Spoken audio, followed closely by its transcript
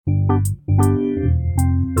Hi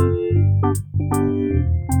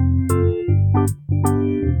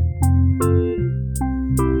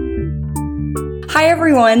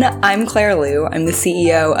everyone, I'm Claire Liu. I'm the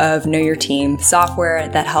CEO of Know Your Team, software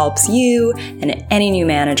that helps you and any new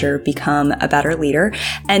manager become a better leader.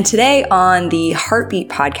 And today on the Heartbeat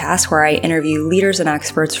podcast, where I interview leaders and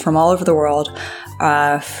experts from all over the world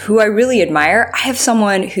who I really admire, I have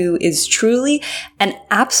someone who is truly an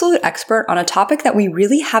absolute expert on a topic that we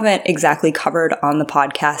really haven't exactly covered on the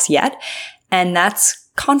podcast yet, and that's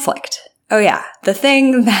conflict. Oh yeah, the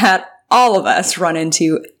thing that all of us run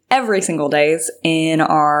into every single day in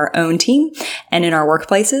our own team and in our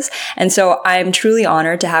workplaces. And so I'm truly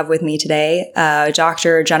honored to have with me today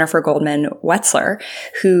Dr. Jennifer Goldman-Wetzler,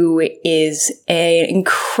 who is an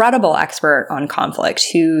incredible expert on conflict,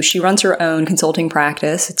 she runs her own consulting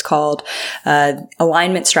practice. It's called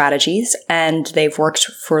Alignment Strategies, and they've worked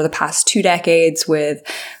for the past 2 decades with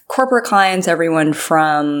corporate clients, everyone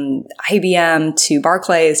from IBM to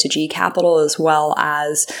Barclays to GE Capital, as well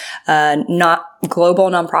as not global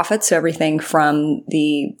nonprofits, so everything from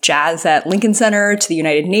the Jazz at Lincoln Center to the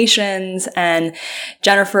United Nations. And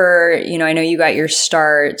Jennifer, I know you got your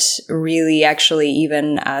start really actually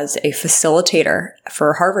even as a facilitator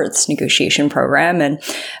for Harvard's negotiation program. And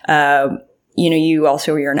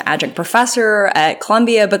you're an adjunct professor at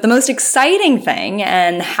Columbia, but the most exciting thing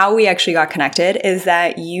and how we actually got connected is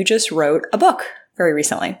that you just wrote a book very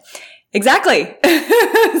recently. Exactly.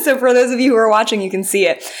 So for those of you who are watching, you can see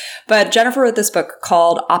it. But Jennifer wrote this book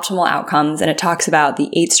called Optimal Outcomes, and it talks about the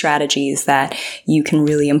 8 strategies that you can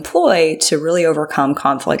really employ to really overcome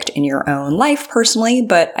conflict in your own life personally.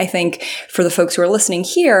 But I think for the folks who are listening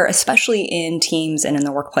here, especially in teams and in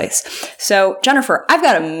the workplace. So Jennifer, I've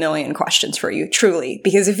got a million questions for you, truly,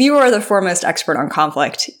 because if you are the foremost expert on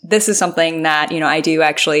conflict, this is something that, I do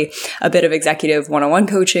actually a bit of executive one-on-one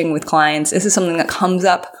coaching with clients. This is something that comes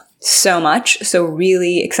up so much. So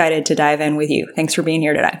really excited to dive in with you. Thanks for being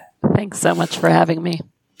here today. Thanks so much for having me.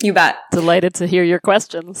 You bet. Delighted to hear your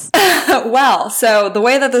questions. Well, so the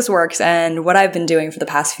way that this works and what I've been doing for the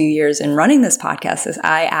past few years in running this podcast is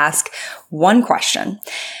I ask one question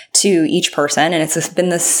to each person, and it's been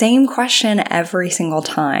the same question every single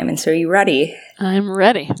time. And so are you ready? I'm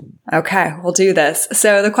ready. Okay, we'll do this.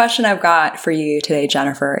 So the question I've got for you today,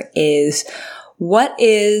 Jennifer, is what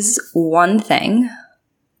is one thing,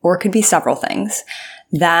 or it could be several things,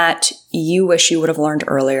 that you wish you would have learned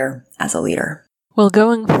earlier as a leader? Well,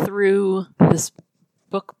 going through this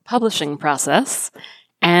book publishing process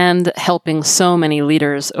and helping so many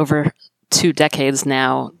leaders over 2 decades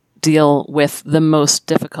now deal with the most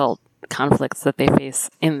difficult conflicts that they face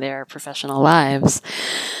in their professional lives,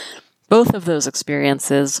 both of those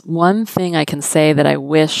experiences, one thing I can say that I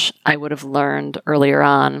wish I would have learned earlier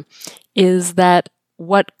on is that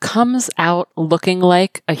what comes out looking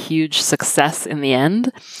like a huge success in the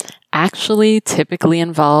end actually typically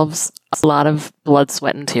involves a lot of blood,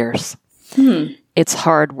 sweat, and tears. It's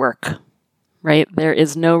hard work, right? There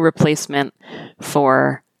is no replacement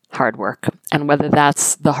for hard work. And whether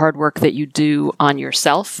that's the hard work that you do on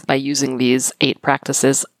yourself by using these 8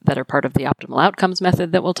 practices that are part of the optimal outcomes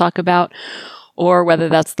method that we'll talk about, or whether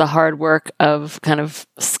that's the hard work of kind of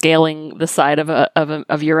scaling the side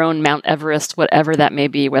of your own Mount Everest, whatever that may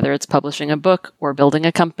be, whether it's publishing a book or building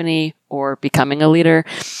a company or becoming a leader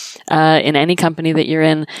in any company that you're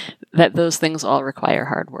in, that those things all require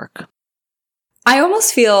hard work. I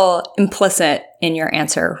almost feel implicit in your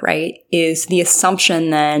answer, right, is the assumption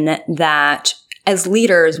then that as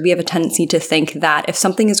leaders, we have a tendency to think that if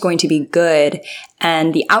something is going to be good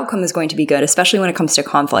and the outcome is going to be good, especially when it comes to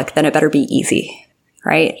conflict, then it better be easy,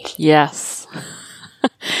 right? Yes.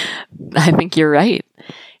 I think you're right.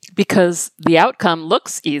 Because the outcome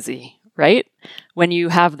looks easy, right? When you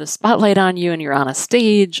have the spotlight on you and you're on a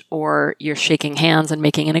stage, or you're shaking hands and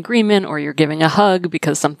making an agreement, or you're giving a hug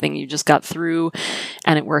because something you just got through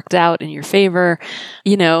and it worked out in your favor,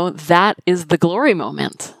 that is the glory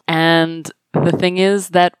moment. And the thing is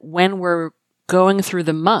that when we're going through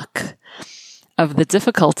the muck of the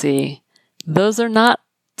difficulty, those are not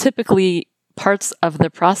typically parts of the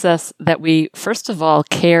process that we, first of all,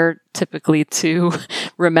 care typically to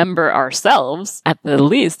remember ourselves at the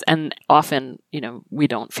least. And often, we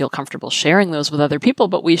don't feel comfortable sharing those with other people,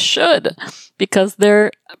 but we should, because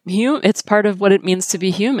it's part of what it means to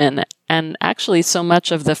be human. And actually, so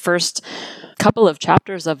much of the first couple of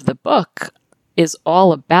chapters of the book is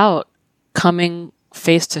all about coming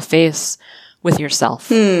face to face with yourself.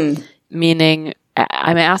 Meaning,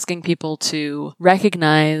 I'm asking people to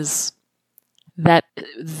recognize that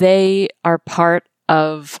they are part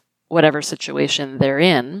of whatever situation they're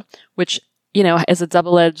in, which, is a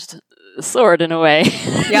double-edged sword in a way.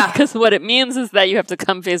 Yeah. Because what it means is that you have to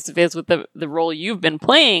come face to face with the role you've been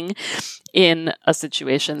playing in a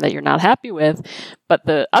situation that you're not happy with. But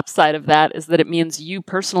the upside of that is that it means you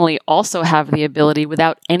personally also have the ability,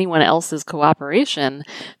 without anyone else's cooperation,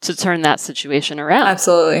 to turn that situation around.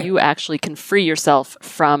 Absolutely. You actually can free yourself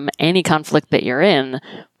from any conflict that you're in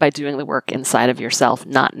by doing the work inside of yourself,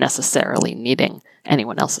 not necessarily needing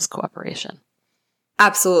anyone else's cooperation.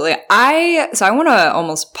 Absolutely. I want to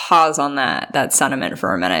almost pause on that sentiment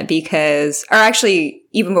for a minute because, or actually,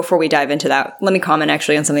 even before we dive into that, let me comment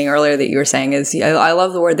actually on something earlier that you were saying is, I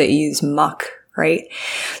love the word that you use, muck, right?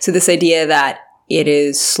 So this idea that it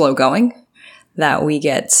is slow going, that we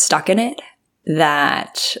get stuck in it,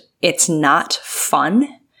 that it's not fun,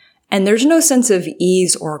 and there's no sense of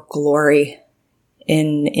ease or glory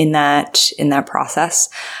in that process.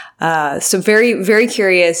 So very, very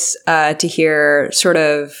curious to hear sort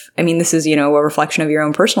of, I mean, this is, a reflection of your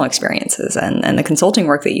own personal experiences and the consulting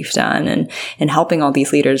work that you've done and helping all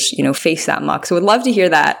these leaders, face that muck. So would love to hear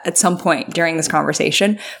that at some point during this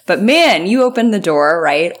conversation. But man, you opened the door,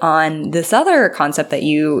 right, on this other concept that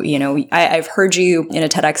I've heard you in a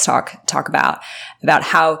TEDx talk about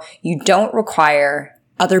how you don't require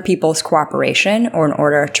other people's cooperation or in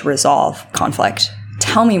order to resolve conflict.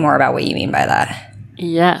 Tell me more about what you mean by that.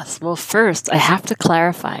 Yes. Well, first, I have to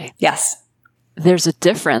clarify. Yes. There's a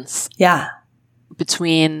difference. Yeah.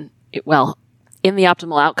 Between, in the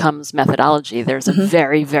optimal outcomes methodology, there's a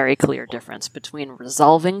very, very clear difference between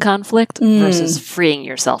resolving conflict versus freeing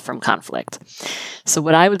yourself from conflict. So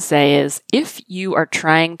what I would say is, if you are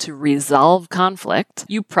trying to resolve conflict,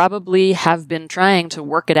 you probably have been trying to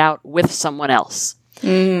work it out with someone else.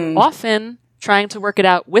 Often trying to work it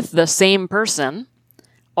out with the same person,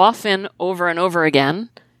 often over and over again,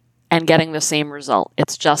 and getting the same result.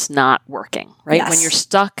 It's just not working, right? Yes. When you're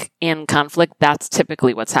stuck in conflict, that's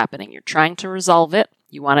typically what's happening. You're trying to resolve it.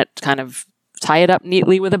 You want to kind of tie it up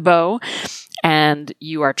neatly with a bow, and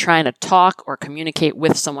you are trying to talk or communicate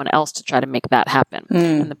with someone else to try to make that happen.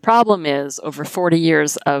 And the problem is, over 40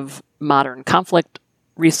 years of modern conflict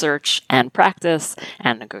research and practice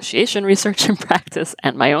and negotiation research and practice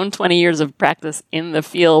and my own 20 years of practice in the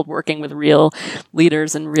field working with real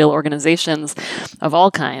leaders and real organizations of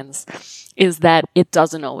all kinds, is that it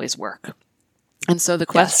doesn't always work. And so the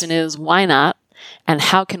question is, why not? And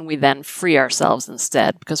how can we then free ourselves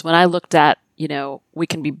instead? Because when I looked at, we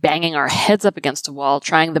can be banging our heads up against a wall,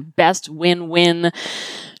 trying the best win-win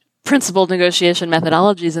principled negotiation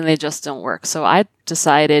methodologies, and they just don't work. So I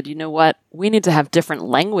decided, we need to have different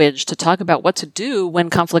language to talk about what to do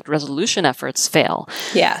when conflict resolution efforts fail.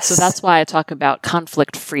 Yes. So that's why I talk about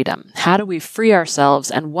conflict freedom. How do we free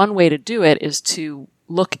ourselves? And one way to do it is to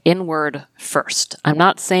look inward first. I'm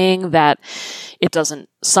not saying that it doesn't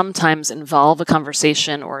sometimes involve a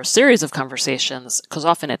conversation or a series of conversations, because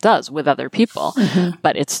often it does with other people,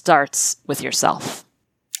 but it starts with yourself.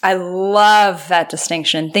 I love that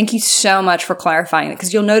distinction. Thank you so much for clarifying it,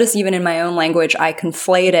 because you'll notice even in my own language, I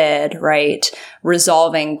conflated, right,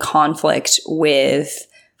 resolving conflict with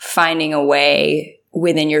finding a way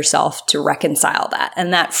within yourself to reconcile that.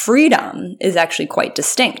 And that freedom is actually quite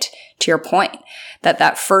distinct, to your point,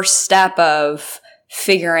 that first step of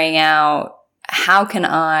figuring out how can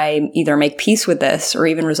I either make peace with this or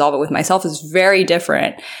even resolve it with myself is very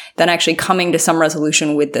different than actually coming to some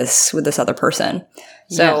resolution with this other person.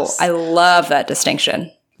 So yes. I love that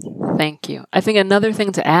distinction. Thank you. I think another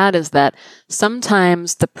thing to add is that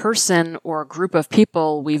sometimes the person or group of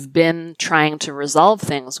people we've been trying to resolve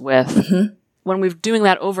things with, when we're doing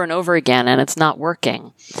that over and over again and it's not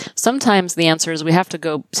working, sometimes the answer is we have to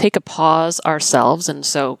go take a pause ourselves and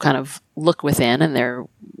so kind of look within, and there are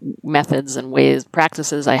methods and ways,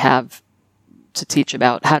 practices I have to teach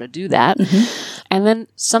about how to do that. And then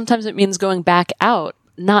sometimes it means going back out,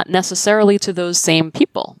 not necessarily to those same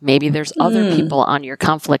people. Maybe there's other people on your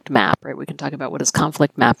conflict map, right? We can talk about what is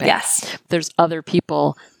conflict mapping. Yes. There's other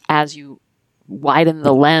people as you widen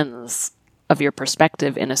the lens of your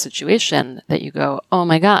perspective in a situation that you go, oh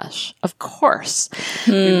my gosh, of course.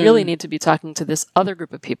 We really need to be talking to this other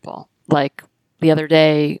group of people. Like the other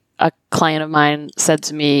day, a client of mine said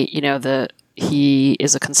to me, he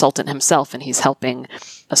is a consultant himself and he's helping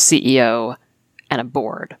a CEO and a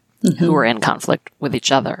board who are in conflict with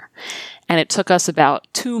each other. And it took us about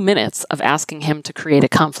 2 minutes of asking him to create a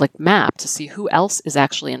conflict map to see who else is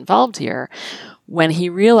actually involved here, when he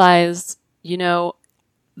realized, he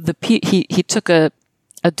took a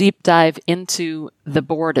deep dive into the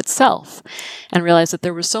board itself and realized that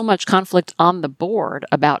there was so much conflict on the board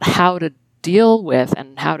about how to deal with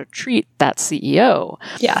and how to treat that CEO.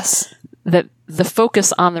 Yes. that the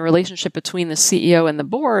focus on the relationship between the CEO and the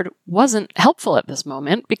board wasn't helpful at this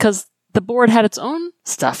moment because the board had its own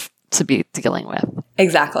stuff to be dealing with.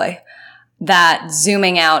 Exactly. That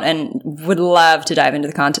zooming out, and would love to dive into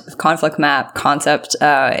the conflict map concept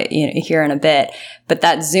here in a bit, but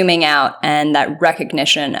that zooming out and that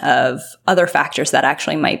recognition of other factors that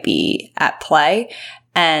actually might be at play,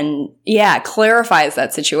 and clarifies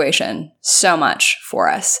that situation so much for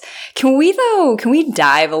us. Can we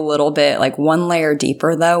dive a little bit, like one layer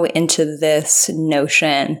deeper though, into this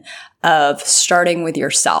notion of starting with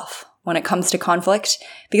yourself when it comes to conflict?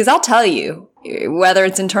 Because I'll tell you, whether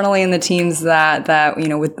it's internally in the teams that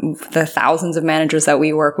with the thousands of managers that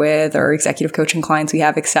we work with or executive coaching clients we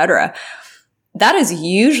have, et cetera, that is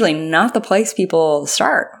usually not the place people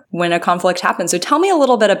start when a conflict happens. So tell me a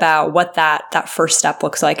little bit about what that first step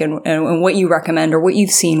looks like and what you recommend or what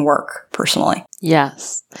you've seen work personally.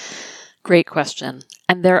 Yes. Great question.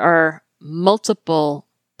 And there are multiple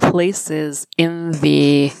places in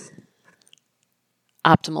the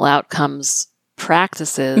optimal outcomes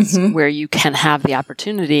practices where you can have the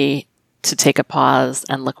opportunity to take a pause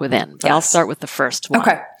and look within. But I'll start with the first one.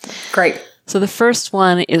 Okay, great. So the first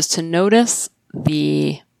one is to notice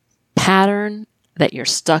the pattern that you're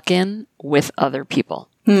stuck in with other people.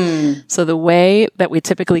 So the way that we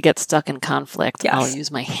typically get stuck in conflict, I'll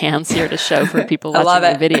use my hands here to show for people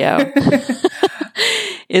watching the video,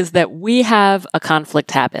 is that we have a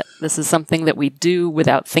conflict habit. This is something that we do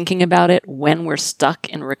without thinking about it when we're stuck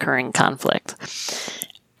in recurring conflict.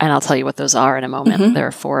 And I'll tell you what those are in a moment. There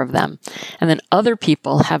are 4 of them. And then other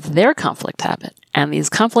people have their conflict habit. And these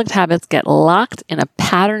conflict habits get locked in a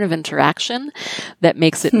pattern of interaction that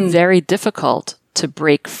makes it very difficult to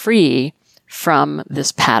break free from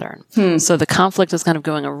this pattern. So the conflict is kind of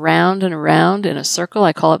going around and around in a circle.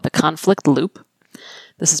 I call it the conflict loop.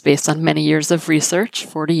 This is based on many years of research,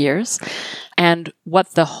 40 years. And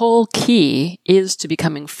what the whole key is to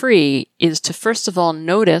becoming free is to first of all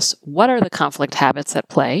notice what are the conflict habits at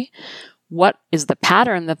play, what is the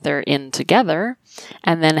pattern that they're in together,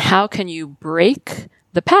 and then how can you break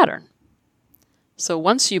the pattern. So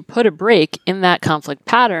once you put a break in that conflict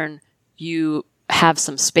pattern, you have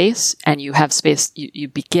some space, and you have space, you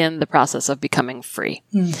begin the process of becoming free.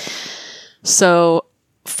 So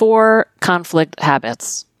 4 conflict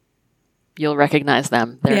habits. You'll recognize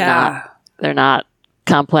them. They're not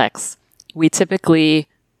complex. We typically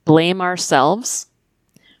blame ourselves.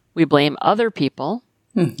 We blame other people.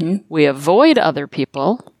 We avoid other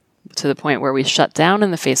people to the point where we shut down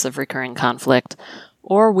in the face of recurring conflict,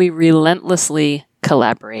 or we relentlessly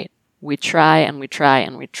collaborate. We try and we try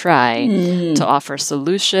and we try to offer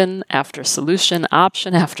solution after solution,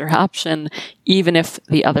 option after option, even if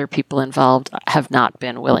the other people involved have not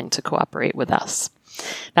been willing to cooperate with us.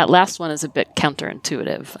 That last one is a bit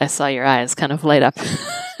counterintuitive. I saw your eyes kind of light up.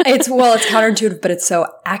 It's counterintuitive, but it's so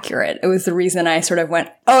accurate. It was the reason I sort of went,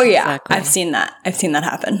 oh yeah, exactly. I've seen that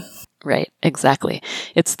happen. Right, exactly.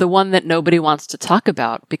 It's the one that nobody wants to talk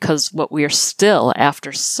about because what we are still,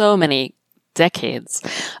 after so many decades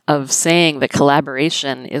of saying that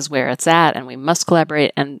collaboration is where it's at and we must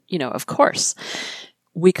collaborate. And, of course,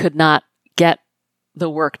 we could not get the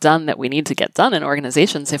work done that we need to get done in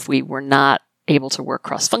organizations if we were not able to work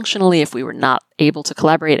cross-functionally, if we were not able to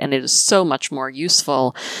collaborate. And it is so much more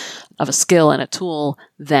useful of a skill and a tool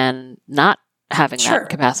than not having that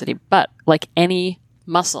capacity. But like any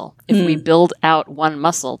muscle, if we build out one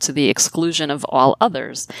muscle to the exclusion of all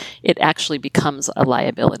others, it actually becomes a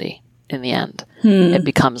liability. In the end, it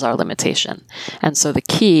becomes our limitation. And so the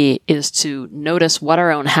key is to notice what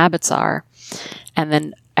our own habits are and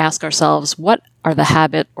then ask ourselves, what are the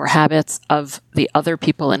habit or habits of the other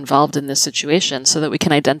people involved in this situation so that we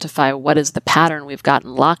can identify what is the pattern we've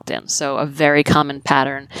gotten locked in. So a very common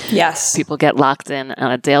pattern people get locked in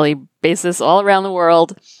on a daily basis all around the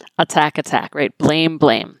world, attack, right?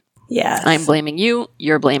 Blame. Yes. I'm blaming you,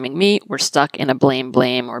 you're blaming me. We're stuck in a blame,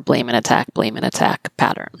 or blame and attack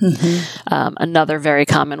pattern. Another very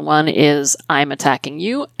common one is I'm attacking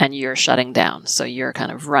you and you're shutting down. So you're kind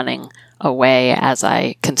of running away as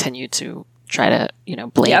I continue to try to,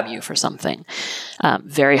 blame you for something.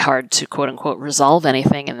 Very hard to quote unquote resolve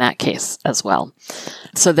anything in that case as well.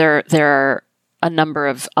 So there are a number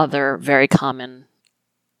of other very common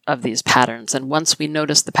of these patterns. And once we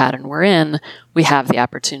notice the pattern we're in, we have the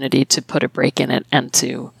opportunity to put a break in it and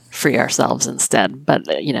to free ourselves instead. But,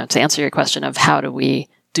 to answer your question of how do we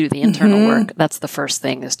do the internal work, that's the first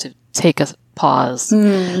thing, is to take a pause,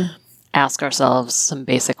 ask ourselves some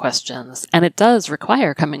basic questions. And it does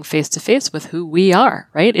require coming face to face with who we are,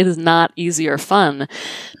 right? It is not easy or fun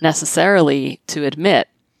necessarily to admit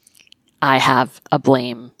I have a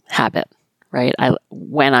blame habit, right?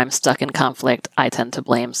 When I'm stuck in conflict, I tend to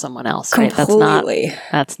blame someone else, right? Completely.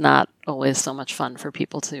 That's not always so much fun for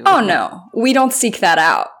people to. Oh, no. We don't seek that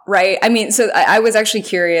out, right? I mean, so I was actually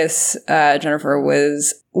curious, Jennifer,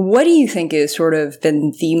 what do you think is sort of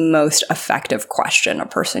been the most effective question a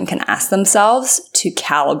person can ask themselves to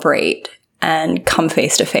calibrate and come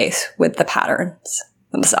face to face with the patterns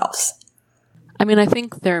themselves? I mean, I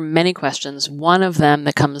think there are many questions. One of them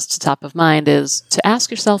that comes to top of mind is to ask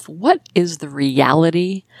yourself, what is the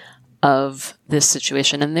reality of this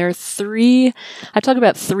situation? And there are I talk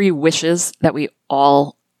about 3 wishes that we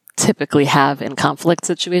all typically have in conflict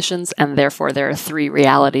situations, and therefore there are 3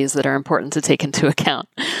 realities that are important to take into account.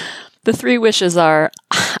 The 3 wishes are,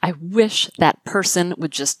 I wish that person would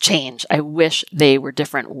just change. I wish they were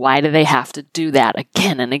different. Why do they have to do that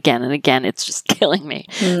again and again and again? It's just killing me.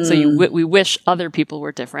 So we wish other people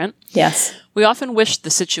were different. Yes. We often wish the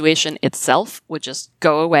situation itself would just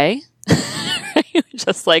go away.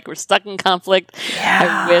 Just like we're stuck in conflict.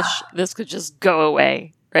 Yeah. I wish this could just go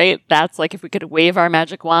away. Right? That's like if we could wave our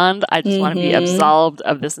magic wand, I just want to be absolved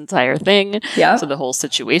of this entire thing. Yeah. So the whole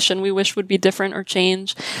situation we wish would be different or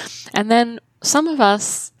change. And then some of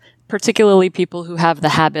us, particularly people who have the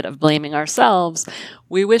habit of blaming ourselves,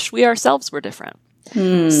 we wish we ourselves were different.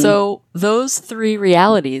 So those 3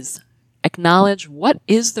 realities acknowledge, what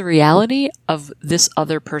is the reality of this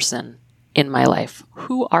other person in my life?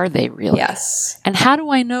 Who are they really? Yes. And how do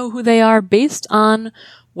I know who they are based on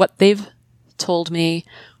what they've told me,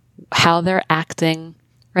 how they're acting,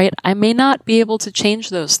 right? I may not be able to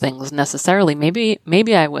change those things necessarily. Maybe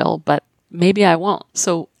I will, but maybe I won't.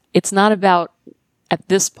 So it's not about, at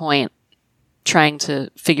this point, trying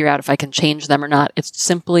to figure out if I can change them or not. It's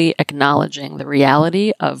simply acknowledging the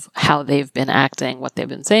reality of how they've been acting, what they've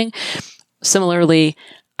been saying. Similarly,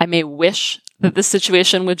 I may wish that this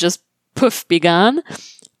situation would just poof, be gone,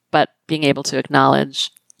 but being able to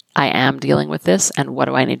acknowledge, I am dealing with this, and what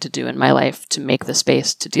do I need to do in my life to make the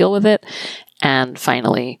space to deal with it? And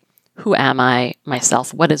finally, who am I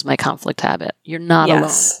myself? What is my conflict habit? You're not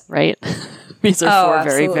alone, right? These are 4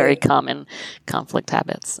 very, very common conflict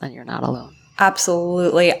habits, and you're not alone.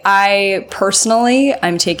 Absolutely. I'm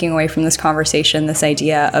taking away from this conversation this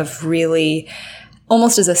idea of really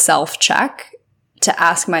almost as a self-check to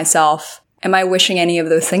ask myself, am I wishing any of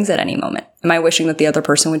those things at any moment? Am I wishing that the other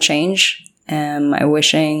person would change? Am I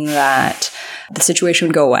wishing that the situation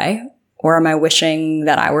would go away? Or am I wishing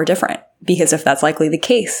that I were different? Because if that's likely the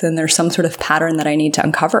case, then there's some sort of pattern that I need to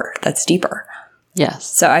uncover that's deeper. Yes.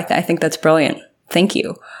 So I think that's brilliant. Thank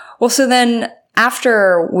you. Well, so then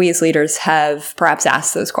after we as leaders have perhaps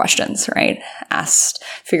asked those questions, right?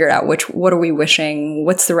 Figured out what are we wishing?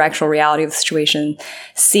 What's the actual reality of the situation?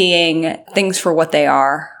 Seeing things for what they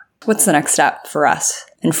are. What's the next step for us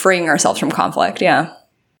in freeing ourselves from conflict? Yeah.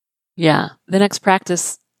 Yeah. The next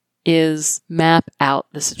practice is map out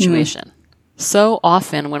the situation. So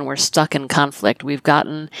often when we're stuck in conflict, we've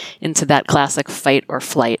gotten into that classic fight or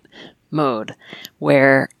flight mode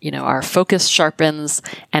where, our focus sharpens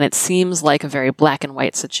and it seems like a very black and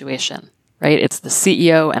white situation, right? It's the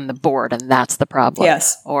CEO and the board, and that's the problem.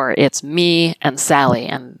 Yes. Or it's me and Sally,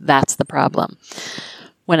 and that's the problem.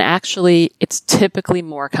 When actually it's typically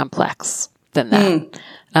more complex than that.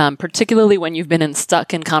 Particularly when you've been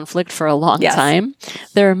stuck in conflict for a long time,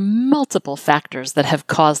 there are multiple factors that have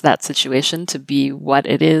caused that situation to be what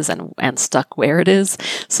it is and stuck where it is.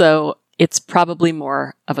 So it's probably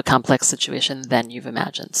more of a complex situation than you've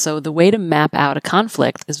imagined. So the way to map out a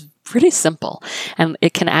conflict is pretty simple, and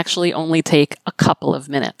it can actually only take a couple of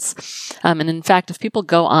minutes. And in fact, if people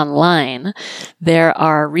go online, there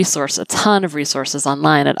are a ton of resources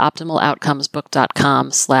online at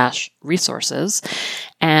optimaloutcomesbook.com/resources.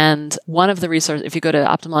 And one of the resources, if you go to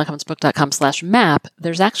optimaloutcomesbook.com/map,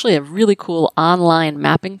 there's actually a really cool online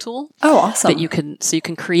mapping tool. Oh, awesome. That you can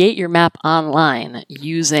create your map online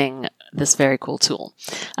using this very cool tool.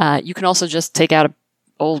 You can also just take out a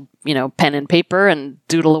old, pen and paper and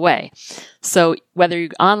doodle away. So whether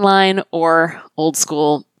you're online or old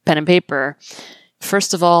school pen and paper,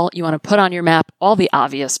 first of all, you want to put on your map all the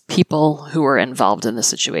obvious people who are involved in the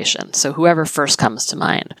situation. So whoever first comes to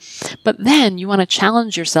mind. But then you want to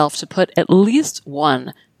challenge yourself to put at least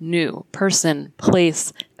one new person,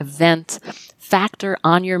 place, event, factor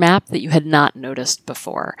on your map that you had not noticed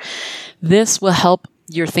before. This will help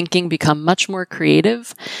your thinking become much more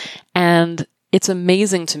creative, and it's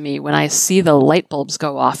amazing to me when I see the light bulbs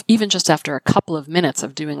go off, even just after a couple of minutes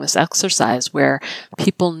of doing this exercise, where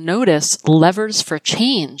people notice levers for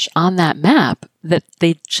change on that map that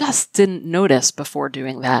they just didn't notice before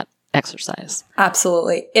doing that exercise.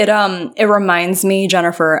 Absolutely. It reminds me,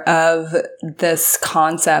 Jennifer, of this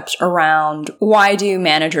concept around why do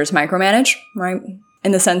managers micromanage, right?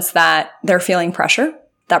 In the sense that they're feeling pressure.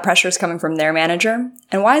 That pressure is coming from their manager.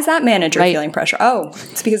 And why is that manager feeling pressure? Oh,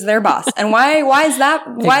 it's because of their boss. And why is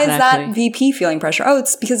that VP feeling pressure? Oh,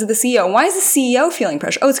 it's because of the CEO. And why is the CEO feeling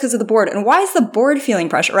pressure? Oh, it's because of the board. And why is the board feeling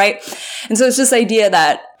pressure, right? And so it's this idea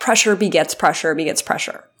that pressure begets pressure begets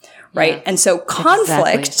pressure, right? Yeah, and so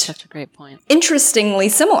conflict, such a great point. Interestingly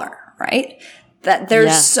similar, right? That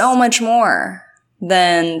there's so much more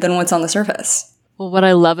than what's on the surface. Well, what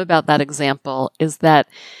I love about that example is that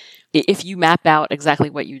if you map out exactly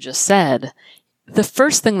what you just said, the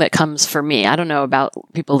first thing that comes for me, I don't know about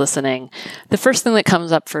people listening, the first thing that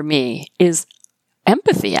comes up for me is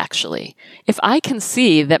empathy, actually. If I can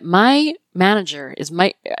see that my manager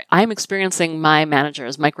I'm experiencing my manager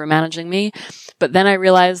as micromanaging me, but then I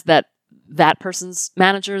realize that person's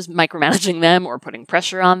manager is micromanaging them or putting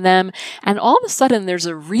pressure on them. And all of a sudden, there's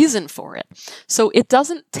a reason for it. So it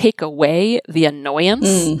doesn't take away the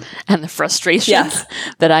annoyance and the frustration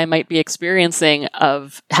that I might be experiencing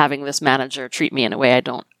of having this manager treat me in a way I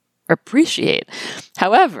don't appreciate.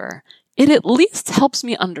 However, it at least helps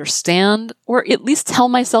me understand or at least tell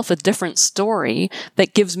myself a different story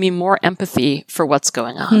that gives me more empathy for what's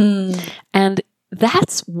going on. And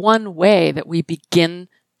that's one way that we begin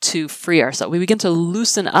to free ourselves. We begin to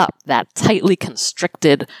loosen up that tightly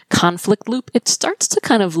constricted conflict loop. It starts to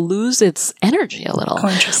kind of lose its energy a little. Oh,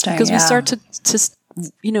 interesting. Because we start to,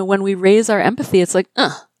 when we raise our empathy, it's like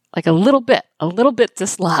a little bit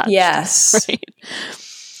dislodged. Yes. Right?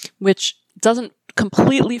 Which doesn't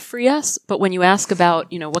completely free us, but when you ask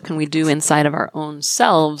about, what can we do inside of our own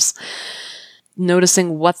selves,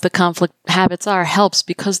 noticing what the conflict habits are helps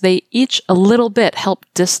because they each a little bit help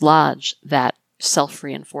dislodge that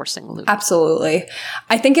self-reinforcing loop. Absolutely.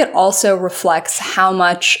 I think it also reflects how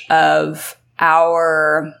much of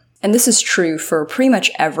and this is true for pretty much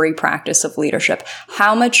every practice of leadership,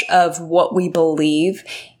 how much of what we believe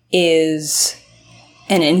is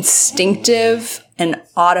an instinctive and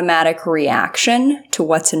automatic reaction to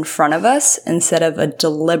what's in front of us instead of a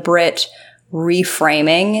deliberate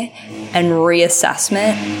reframing and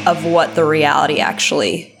reassessment of what the reality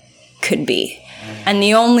actually could be. And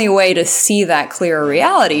the only way to see that clearer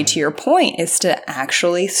reality, to your point, is to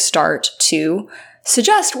actually start to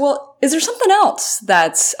suggest, well, is there something else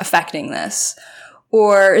that's affecting this?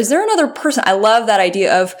 Or is there another person? I love that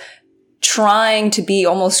idea of trying to be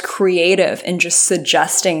almost creative and just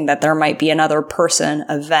suggesting that there might be another person,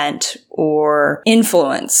 event, or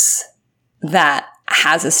influence that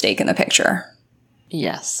has a stake in the picture.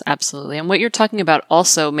 Yes, absolutely. And what you're talking about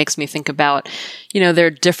also makes me think about, there are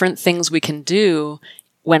different things we can do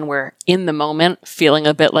when we're in the moment, feeling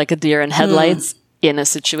a bit like a deer in headlights in a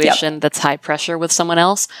situation that's high pressure with someone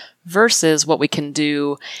else versus what we can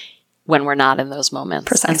do when we're not in those moments.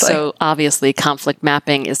 Precisely. And so obviously conflict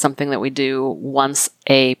mapping is something that we do once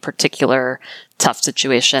a particular tough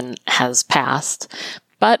situation has passed.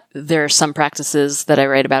 But there are some practices that I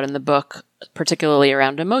write about in the book, particularly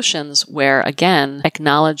around emotions, where, again,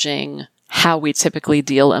 acknowledging how we typically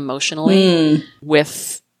deal emotionally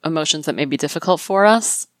with emotions that may be difficult for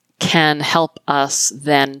us can help us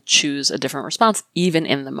then choose a different response, even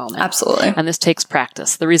in the moment. Absolutely. And this takes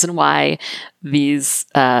practice. The reason why these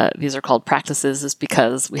are called practices is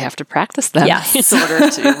because we have to practice them in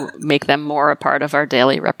order to make them more a part of our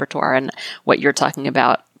daily repertoire. And what you're talking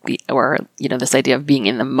about, or this idea of being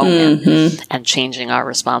in the moment and changing our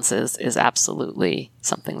responses is absolutely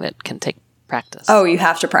something that can take practice. Oh, you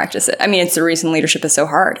have to practice it. I mean, it's the reason leadership is so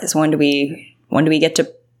hard, is when do we get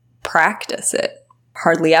to practice it?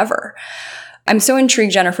 Hardly ever. I'm so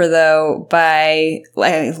intrigued, Jennifer, though, by I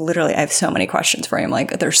have so many questions for you. I'm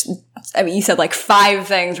like, you said like 5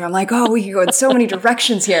 things where I'm like, oh, we could go in so many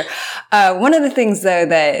directions here. One of the things though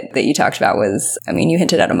that you talked about was, you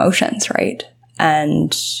hinted at emotions, right?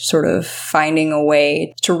 And sort of finding a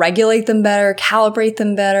way to regulate them better, calibrate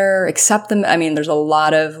them better, accept them. There's a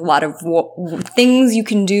lot of things you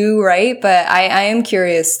can do, right? But I am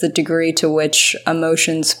curious the degree to which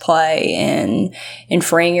emotions play in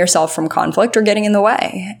freeing yourself from conflict or getting in the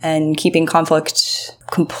way and keeping conflict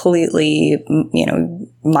completely,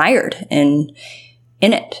 mired in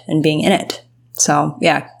it and being in it. So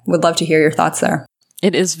yeah, would love to hear your thoughts there.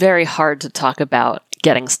 It is very hard to talk about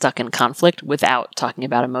getting stuck in conflict without talking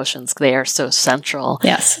about emotions. They are so central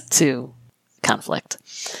to conflict.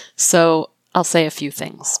 So I'll say a few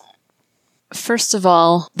things. First of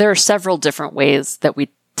all, there are several different ways that we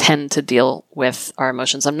tend to deal with our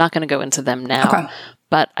emotions. I'm not going to go into them now,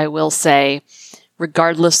 but I will say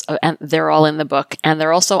regardless of, and they're all in the book, and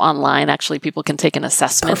they're also online. Actually, people can take an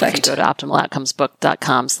assessment. Perfect. If you go to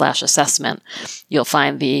optimaloutcomesbook.com/assessment, you'll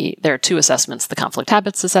find there are 2 assessments, the conflict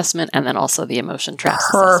habits assessment and then also the emotion traps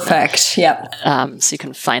Perfect. assessment. Yep. So you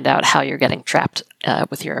can find out how you're getting trapped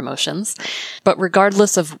with your emotions. But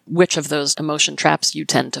regardless of which of those emotion traps you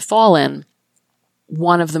tend to fall in,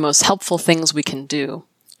 one of the most helpful things we can do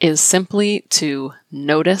is simply to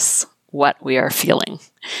notice what we are feeling.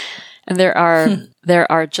 And there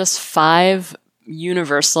are just 5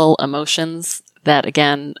 universal emotions that,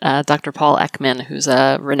 again, Dr. Paul Ekman, who's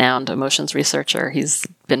a renowned emotions researcher, he's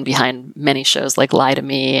been behind many shows like Lie to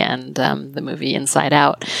Me and the movie Inside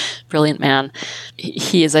Out, brilliant man.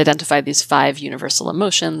 He has identified these 5 universal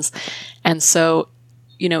emotions. And so,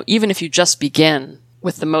 even if you just begin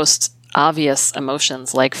with the most obvious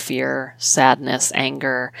emotions like fear, sadness,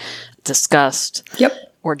 anger, disgust,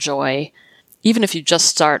 or joy, even if you just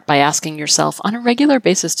start by asking yourself on a regular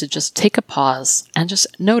basis to just take a pause and just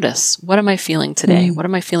notice, what am I feeling today? What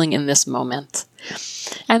am I feeling in this moment?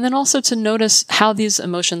 And then also to notice how these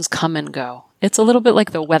emotions come and go. It's a little bit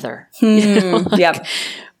like the weather.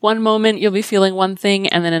 One moment you'll be feeling one thing,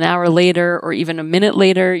 and then an hour later or even a minute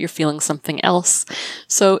later, you're feeling something else.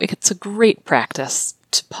 So it's a great practice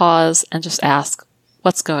to pause and just ask,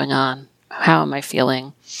 what's going on? How am I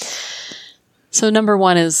feeling? So number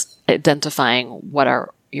 1 is identifying what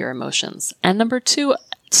are your emotions. And number 2,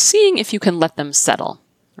 seeing if you can let them settle,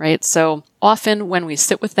 right? So often when we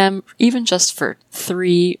sit with them, even just for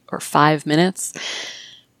 3 or 5 minutes,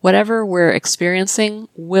 whatever we're experiencing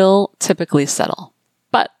will typically settle,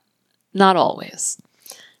 but not always.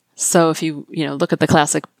 So if you look at the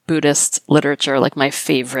classic Buddhist literature, like my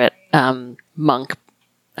favorite monk,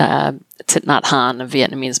 Thich Nhat Hanh, a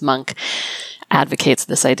Vietnamese monk, advocates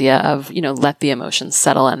this idea of, let the emotions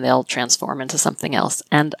settle and they'll transform into something else.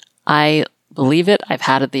 And I believe it. I've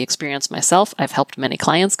had the experience myself. I've helped many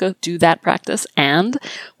clients go do that practice. And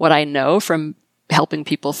what I know from helping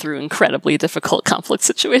people through incredibly difficult conflict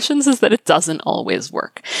situations is that it doesn't always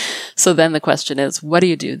work. So then the question is, what do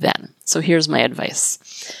you do then? So here's my advice.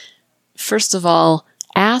 First of all,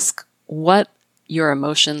 ask what your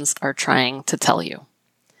emotions are trying to tell you.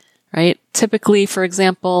 Right? Typically, for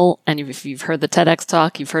example, and if you've heard the TEDx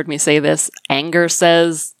talk, you've heard me say this, anger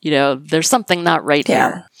says, there's something not right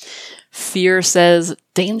here. Fear says,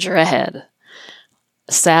 danger ahead.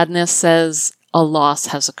 Sadness says, a loss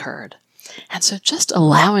has occurred. And so just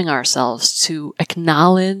allowing ourselves to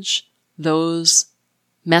acknowledge those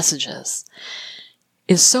messages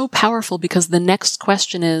is so powerful, because the next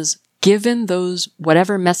question is, given those,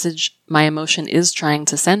 whatever message my emotion is trying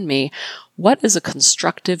to send me, what is a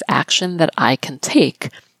constructive action that I can take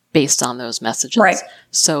based on those messages? Right.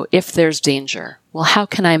 So if there's danger, well, how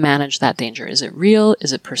can I manage that danger? Is it real?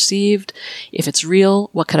 Is it perceived? If it's real,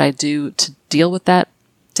 what could I do to deal with that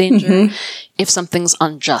danger? If something's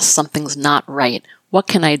unjust, something's not right, what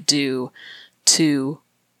can I do to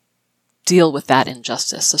deal with that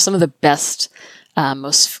injustice? So some of the best,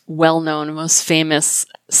 most well-known, most famous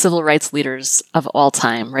civil rights leaders of all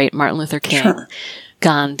time, right? Martin Luther King,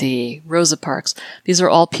 Gandhi, Rosa Parks. These are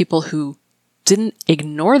all people who didn't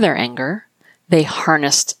ignore their anger. They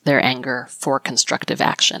harnessed their anger for constructive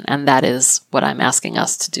action. And that is what I'm asking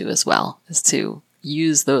us to do as well, is to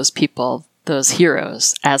use those people, those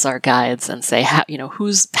heroes, as our guides and say,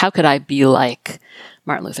 how could I be like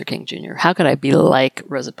Martin Luther King Jr.? How could I be like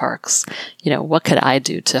Rosa Parks? What could I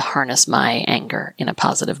do to harness my anger in a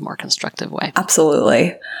positive, more constructive way?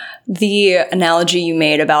 Absolutely. The analogy you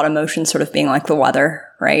made about emotions sort of being like the weather,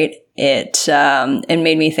 right? It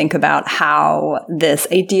made me think about how this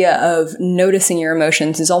idea of noticing your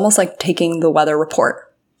emotions is almost like taking the weather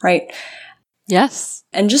report, right? Yes.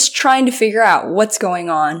 And just trying to figure out what's going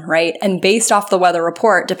on, right? And based off the weather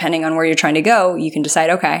report, depending on where you're trying to go, you can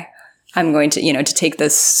decide, okay, I'm going to, to take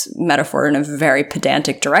this metaphor in a very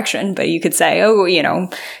pedantic direction, but you could say,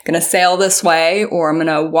 going to sail this way, or I'm going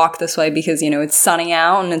to walk this way because, it's sunny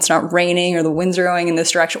out and it's not raining, or the winds are going in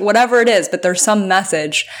this direction, whatever it is. But there's some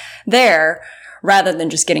message there rather than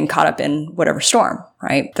just getting caught up in whatever storm,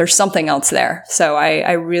 right? There's something else there. So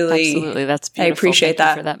I really, absolutely, that's beautiful. I appreciate Thank that.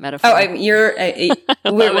 you for that metaphor.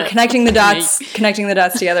 We're connecting the dots,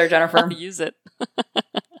 together, Jennifer. I'll use it.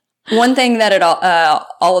 One thing that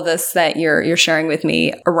all of this that you're sharing with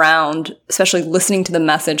me around, especially listening to the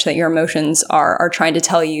message that your emotions are trying to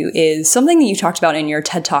tell you, is something that you talked about in your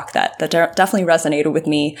TED Talk that definitely resonated with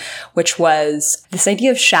me, which was this idea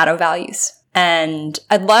of shadow values. And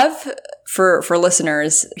I'd love for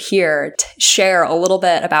listeners here, share a little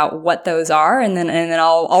bit about what those are, and then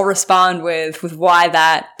I'll respond with why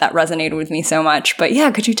that resonated with me so much. But yeah,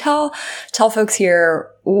 could you tell folks here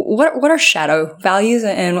what are shadow values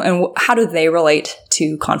and how do they relate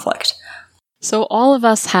to conflict? So all of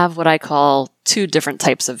us have what I call two different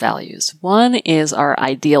types of values. One is our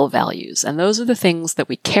ideal values, and those are the things that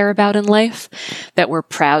we care about in life that we're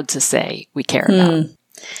proud to say we care about.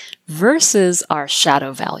 Versus our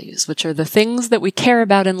shadow values, which are the things that we care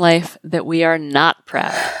about in life that we are not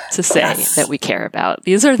proud to say that we care about.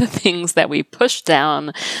 These are the things that we push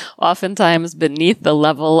down, oftentimes beneath the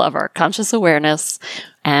level of our conscious awareness,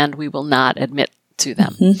 and we will not admit to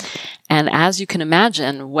them. And as you can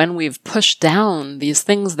imagine, when we've pushed down these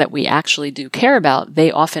things that we actually do care about,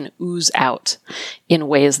 they often ooze out in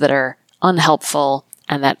ways that are unhelpful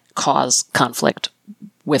and that cause conflict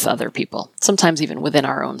with other people, sometimes even within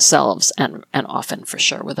our own selves, and often for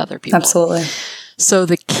sure with other people. Absolutely. So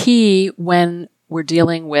the key when we're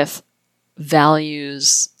dealing with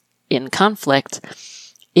values in conflict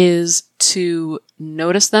is to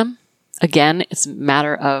notice them. Again, it's a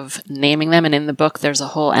matter of naming them. And in the book, there's a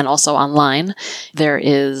whole, and also online, there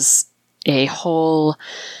is a whole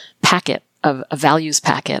packet of a values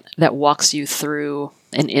packet that walks you through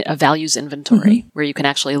a values inventory where you can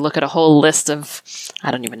actually look at a whole list of,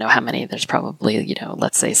 I don't even know how many, there's probably,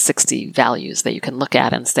 let's say 60 values that you can look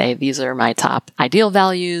at and say, these are my top ideal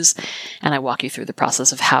values. And I walk you through the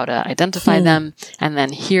process of how to identify them. And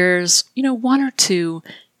then here's, one or two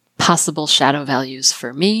possible shadow values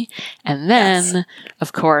for me. And then,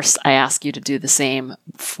 of course, I ask you to do the same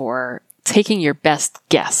for taking your best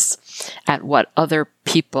guess at what other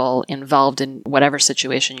people involved in whatever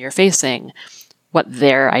situation you're facing, what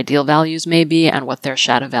their ideal values may be and what their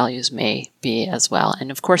shadow values may be as well.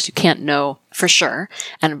 And of course, you can't know for sure.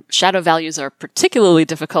 And shadow values are particularly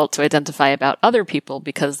difficult to identify about other people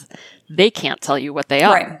because they can't tell you what they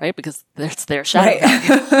are, right? Because it's their shadow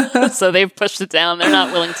value. So they've pushed it down. They're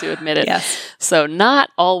not willing to admit it. So not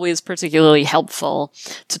always particularly helpful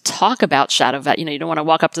to talk about shadow value. You don't want to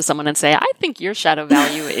walk up to someone and say, I think your shadow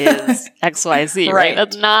value is XYZ, right?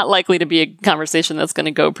 That's not likely to be a conversation that's going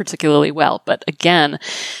to go particularly well. But again,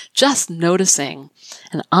 just noticing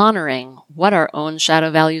and honoring what our own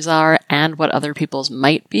shadow values are and what other people's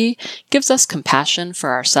might be gives us compassion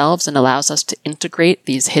for ourselves and allows us to integrate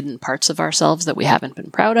these hidden parts of ourselves that we haven't been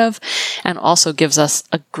proud of, and also gives us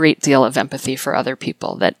a great deal of empathy for other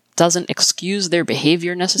people that doesn't excuse their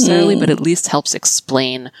behavior necessarily, but at least helps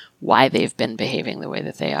explain why they've been behaving the way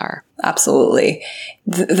that they are. Absolutely.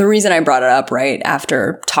 The reason I brought it up right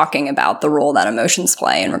after talking about the role that emotions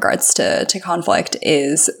play in regards to conflict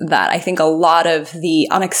is that I think a lot of the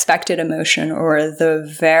unexpected emotion or the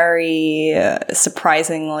very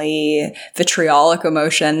surprisingly vitriolic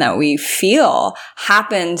emotion that we feel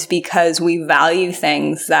happens because we value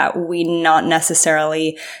things that we not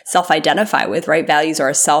necessarily self-identify with, right? Values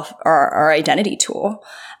are our identity tool.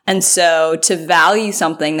 And so to value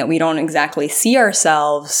something that we don't exactly see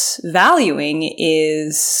ourselves valuing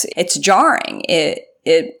it's jarring.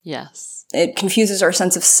 It confuses our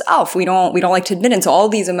sense of self. We don't like to admit it. So all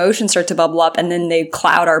these emotions start to bubble up and then they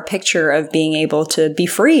cloud our picture of being able to be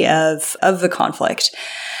free of the conflict.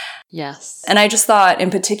 Yes. And I just thought in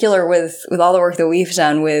particular with all the work that we've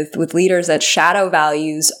done with leaders that shadow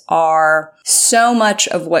values are so much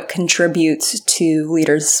of what contributes to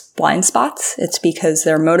leaders' blind spots. It's because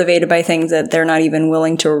they're motivated by things that they're not even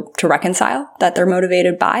willing to reconcile that they're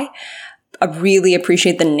motivated by. I really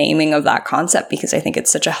appreciate the naming of that concept because I think it's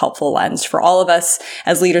such a helpful lens for all of us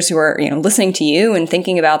as leaders who are, listening to you and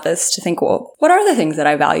thinking about this to think, well, what are the things that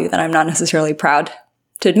I value that I'm not necessarily proud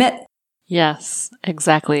to admit? Yes,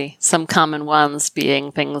 exactly. Some common ones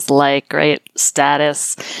being things like,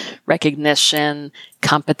 status, recognition,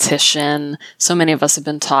 competition. So many of us have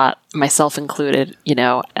been taught, myself included,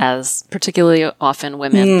 as particularly often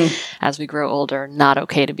women, as we grow older, not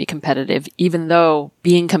okay to be competitive, even though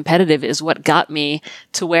being competitive is what got me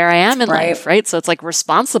to where I am in life, right? So it's like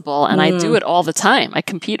responsible, and I do it all the time. I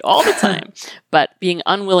compete all the time. But being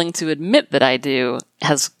unwilling to admit that I do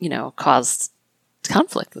has, caused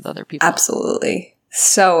conflict with other people. Absolutely.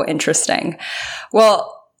 So interesting.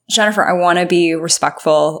 Well, Jennifer, I want to be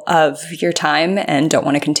respectful of your time and don't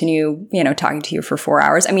want to continue, talking to you for 4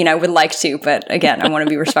 hours. I mean, I would like to, but again, I want to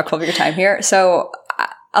be respectful of your time here. So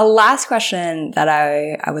a last question that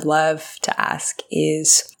I would love to ask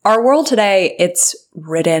is, our world today, it's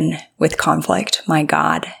ridden with conflict. My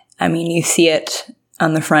God. I mean, you see it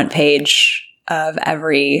on the front page of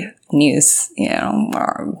every news,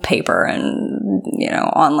 or paper and,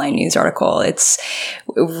 online news article.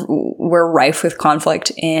 we're rife with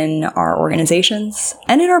conflict in our organizations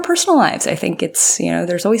and in our personal lives. I think it's,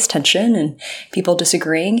 there's always tension and people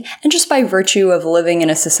disagreeing. And just by virtue of living in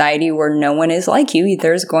a society where no one is like you,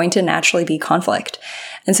 there's going to naturally be conflict.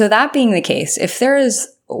 And so that being the case, if there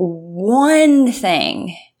is one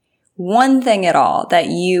thing at all that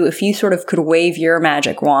if you sort of could wave your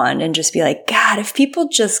magic wand and just be like, God, if people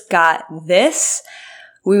just got this,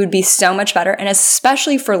 we would be so much better. And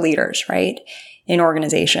especially for leaders, right? In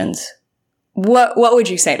organizations, what would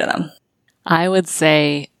you say to them? I would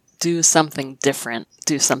say do something different,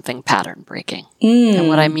 do something pattern breaking. And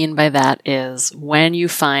what I mean by that is when you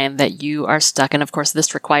find that you are stuck, and of course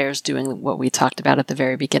this requires doing what we talked about at the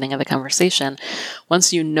very beginning of the conversation.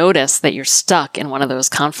 Once you notice that you're stuck in one of those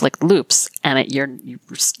conflict loops and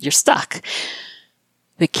you're stuck,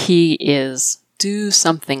 the key is do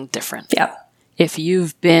something different. Yeah. If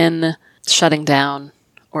you've been shutting down,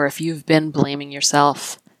 or if you've been blaming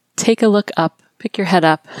yourself, take a look up, pick your head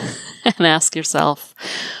up, and ask yourself,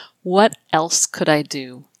 what else could I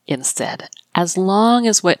do instead? As long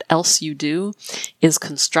as what else you do is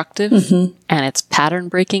constructive and it's pattern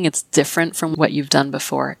breaking, it's different from what you've done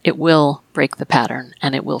before, it will break the pattern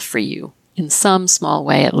and it will free you in some small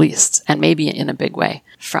way at least, and maybe in a big way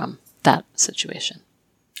from that situation.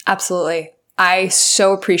 Absolutely. I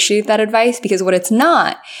so appreciate that advice, because what it's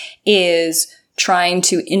not is trying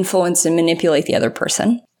to influence and manipulate the other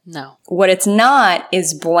person. No. What it's not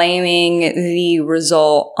is blaming the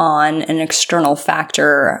result on an external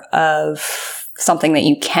factor of something that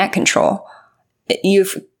you can't control.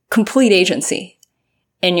 You've complete agency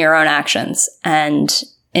in your own actions and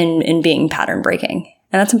in being pattern breaking.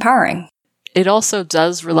 And that's empowering. It also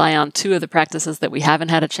does rely on two of the practices that we haven't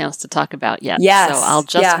had a chance to talk about yet. Yes. So I'll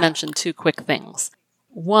just mention two quick things.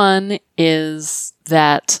 One is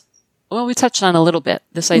that, well, we touched on a little bit,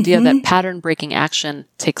 this idea that pattern breaking action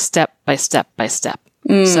takes step by step by step.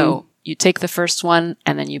 So you take the first one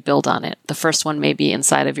and then you build on it. The first one may be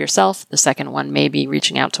inside of yourself. The second one may be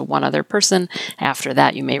reaching out to one other person. After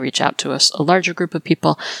that, you may reach out to a larger group of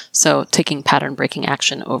people. So taking pattern breaking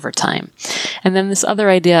action over time. And then this other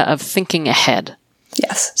idea of thinking ahead.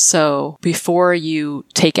 Yes. So before you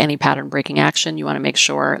take any pattern breaking action, you want to make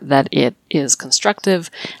sure that it is constructive,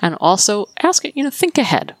 and also ask it, think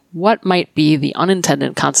ahead. What might be the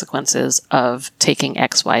unintended consequences of taking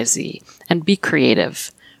X, Y, Z? And be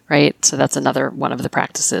creative, right? So that's another one of the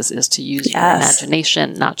practices, is to use your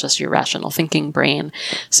imagination, not just your rational thinking brain.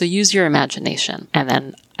 So use your imagination. And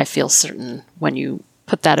then I feel certain when you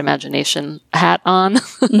put that imagination hat on,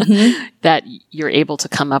 that you're able to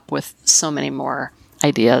come up with so many more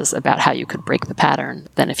ideas about how you could break the pattern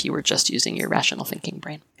than if you were just using your rational thinking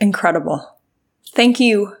brain. Incredible. Thank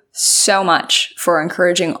you so much for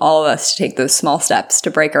encouraging all of us to take those small steps to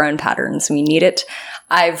break our own patterns. We need it.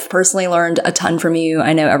 I've personally learned a ton from you.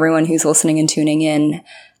 I know everyone who's listening and tuning in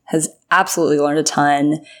has absolutely learned a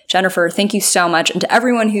ton. Jennifer, thank you so much. And to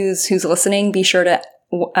everyone who's listening, be sure to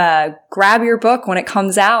grab your book when it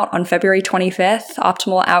comes out on February 25th,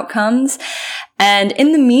 Optimal Outcomes. And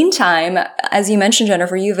in the meantime, as you mentioned,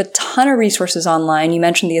 Jennifer, you have a ton of resources online. You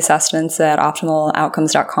mentioned the assessments at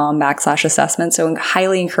optimaloutcomes.com/assessment. So I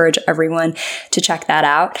highly encourage everyone to check that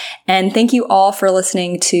out. And thank you all for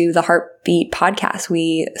listening to the Heartbeat podcast.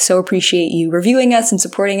 We so appreciate you reviewing us and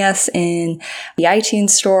supporting us in the iTunes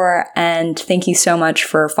store. And thank you so much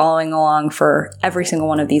for following along for every single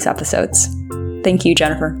one of these episodes. Thank you,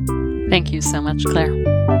 Jennifer. Thank you so much, Claire.